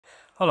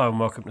Hello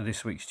and welcome to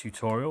this week's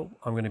tutorial.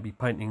 I'm going to be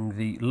painting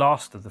the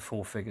last of the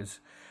 4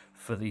 figures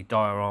for the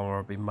diorama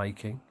I've been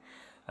making,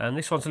 and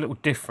this one's a little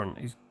different.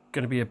 It's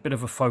going to be a bit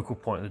of a focal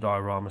point of the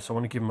diorama, so I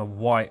want to give him a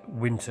white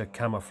winter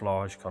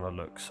camouflage kind of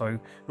look. So in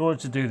order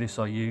to do this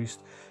I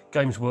used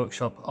Games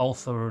Workshop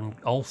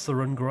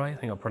Ulthurian Grey, I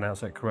think I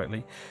pronounced that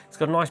correctly. It's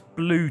got a nice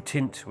blue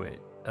tint to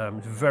it.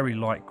 It's very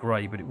light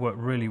grey, but it worked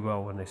really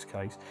well in this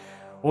case.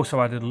 Also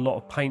added a lot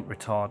of paint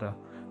retarder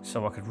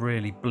so I could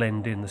really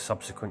blend in the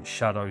subsequent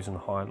shadows and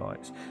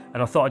highlights.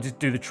 And I thought I'd just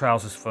do the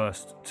trousers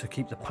first to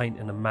keep the paint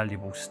in a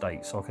malleable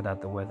state so I could add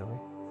the weathering.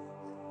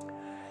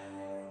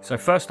 So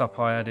first up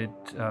I added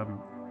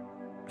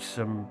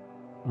some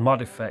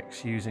mud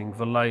effects using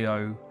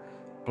Vallejo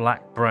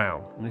Black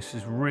Brown, and this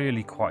is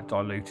really quite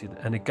diluted,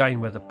 and again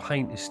where the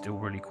paint is still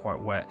really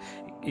quite wet,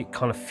 it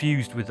kind of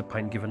fused with the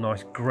paint, give a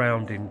nice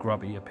grounding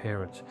grubby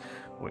appearance,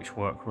 which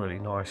worked really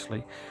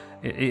nicely.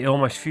 It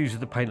almost fused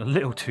with the paint a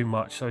little too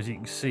much, so as you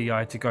can see I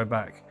had to go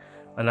back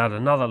and add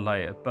another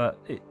layer. But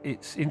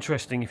it's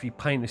interesting, if you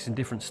paint this in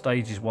different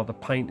stages while the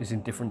paint is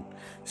in different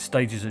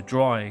stages of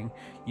drying,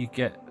 you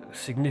get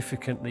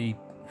significantly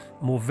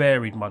more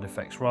varied mud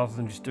effects rather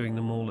than just doing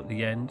them all at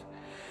the end.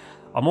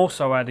 I'm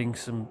also adding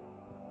some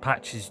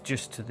patches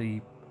just to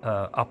the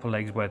upper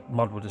legs where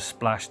mud would have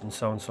splashed and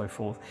so on and so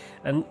forth,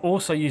 and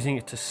also using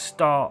it to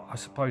start, I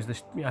suppose,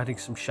 adding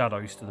some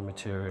shadows to the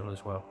material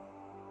as well.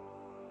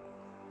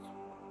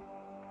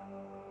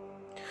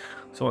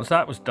 So once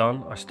that was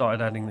done, I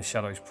started adding the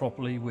shadows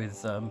properly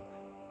with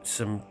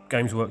some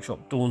Games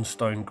Workshop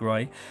Dawnstone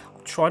Grey.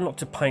 I'm trying not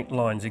to paint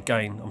lines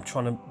again, I'm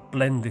trying to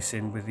blend this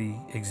in with the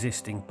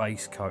existing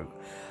base coat,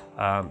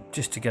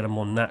 just to get a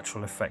more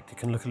natural effect. It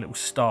can look a little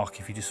stark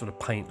if you just sort of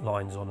paint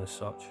lines on as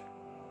such.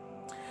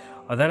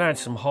 I then add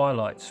some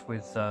highlights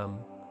with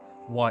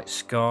White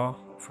Scar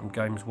from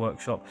Games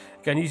Workshop,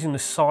 again using the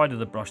side of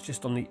the brush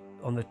just on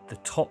the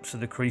tops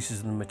of the creases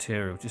of the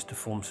material, just to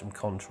form some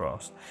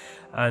contrast.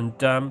 And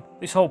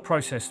this whole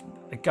process,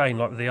 again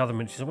like with the other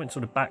miniatures, I went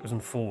sort of backwards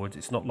and forwards.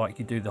 It's not like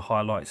you do the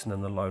highlights and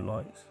then the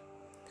lowlights.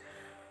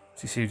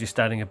 So you see, just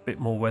adding a bit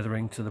more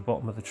weathering to the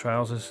bottom of the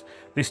trousers,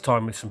 this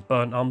time with some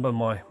Burnt Umber,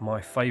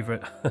 my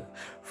favourite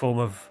form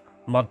of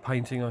mud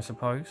painting, I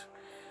suppose.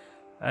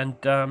 And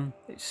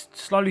it's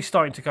slowly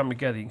starting to come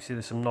together. You can see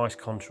there's some nice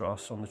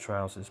contrasts on the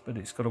trousers, but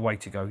it's got a way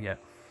to go yet.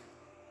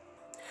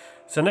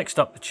 So next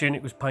up, the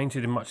tunic was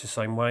painted in much the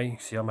same way. You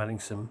see I'm adding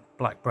some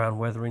black-brown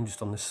weathering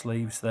just on the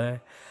sleeves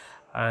there,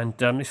 and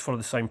this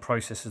followed the same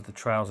process as the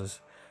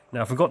trousers.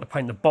 Now I forgot to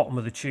paint the bottom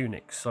of the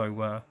tunic,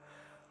 so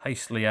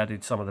hastily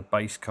added some of the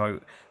base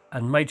coat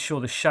and made sure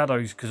the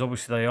shadows, because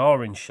obviously they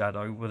are in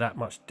shadow, were that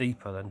much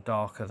deeper and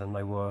darker than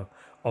they were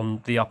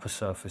on the upper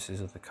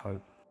surfaces of the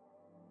coat.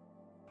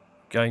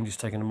 Again, just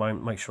taking a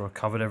moment, make sure I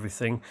covered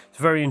everything. It's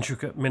a very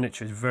intricate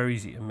miniature, it's very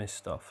easy to miss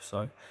stuff.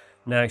 So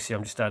now you see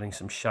I'm just adding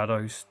some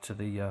shadows to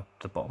the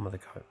bottom of the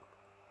coat.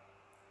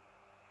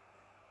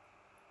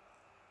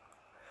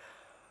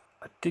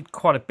 I did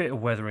quite a bit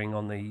of weathering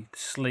on the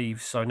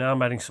sleeves, so now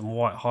I'm adding some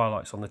white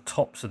highlights on the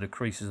tops of the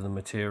creases of the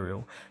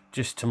material,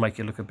 just to make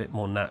it look a bit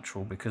more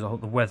natural, because I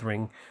thought the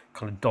weathering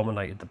kind of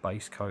dominated the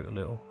base coat a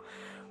little.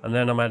 And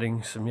then I'm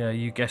adding some, yeah,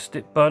 you guessed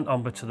it, Burnt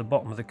Umber to the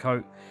bottom of the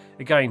coat,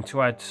 again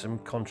to add some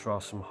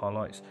contrast, some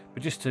highlights,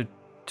 but just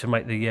to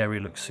make the area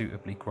look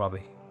suitably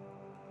grubby.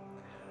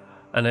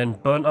 And then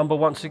Burnt Umber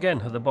once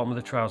again at the bottom of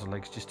the trouser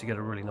legs, just to get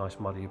a really nice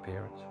muddy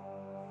appearance.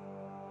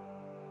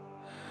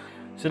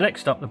 So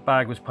next up, the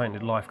bag was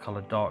painted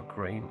Lifecolor Dark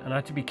green, and I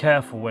had to be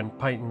careful when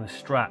painting the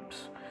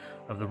straps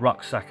of the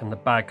rucksack and the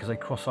bag, because they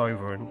cross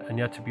over, and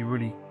you had to be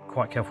really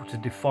quite careful to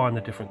define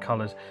the different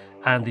colours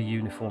and the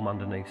uniform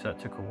underneath, so it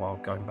took a while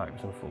going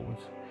backwards and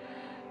forwards.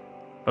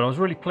 But I was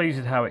really pleased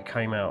with how it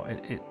came out.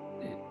 It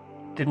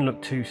didn't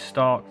look too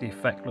stark, the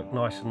effect looked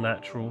nice and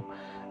natural.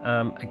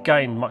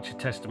 Again, much a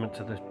testament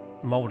to the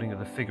moulding of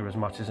the figure as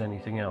much as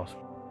anything else.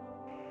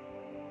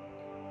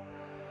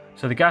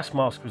 So the gas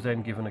mask was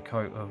then given a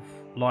coat of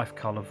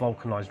Lifecolor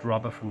Vulcanised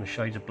rubber from the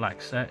Shades of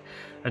Black set,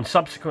 and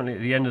subsequently at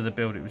the end of the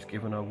build it was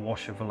given a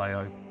wash of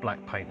Vallejo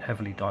Black paint,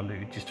 heavily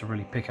diluted, just to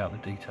really pick out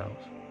the details.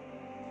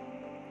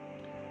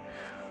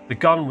 The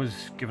gun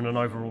was given an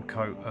overall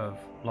coat of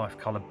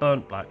Lifecolor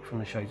Burnt Black from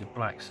the Shades of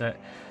Black set,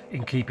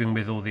 in keeping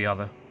with all the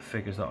other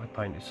figures that I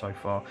painted so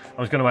far.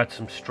 I was going to add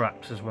some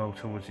straps as well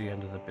towards the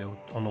end of the build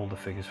on all the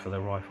figures for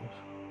their rifles.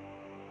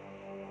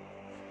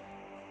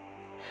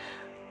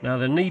 Now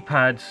the knee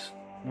pads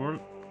were,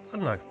 I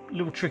don't know, a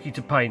little tricky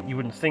to paint. You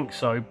wouldn't think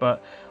so,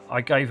 but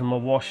I gave them a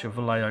wash of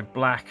Vallejo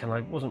Black, and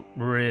I wasn't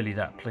really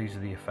that pleased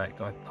with the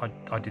effect.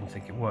 I didn't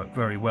think it worked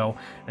very well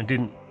and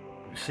didn't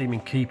seem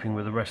in keeping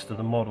with the rest of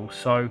the model.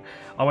 So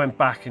I went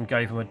back and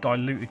gave them a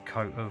diluted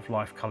coat of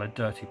Lifecolor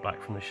Dirty Black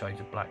from the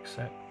Shades of Black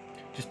set,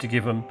 just to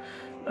give them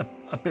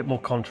a bit more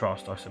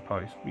contrast, I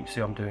suppose. You can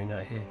see I'm doing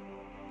that here.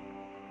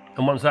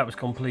 And once that was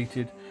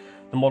completed,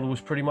 the model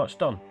was pretty much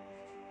done.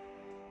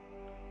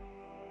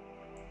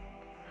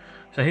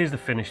 So here's the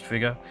finished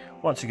figure.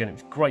 Once again, it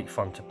was great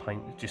fun to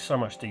paint. There's just so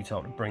much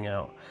detail to bring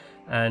out.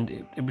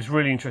 and it was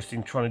really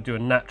interesting trying to do a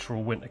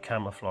natural winter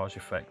camouflage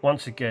effect.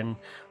 Once again,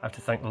 I have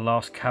to thank the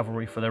Last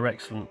Cavalry for their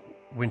excellent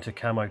winter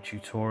camo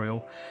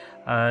tutorial,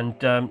 and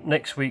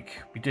next week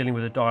we'll be dealing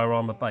with a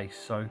diorama base.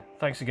 So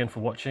thanks again for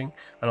watching,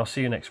 and I'll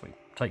see you next week.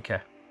 Take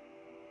care.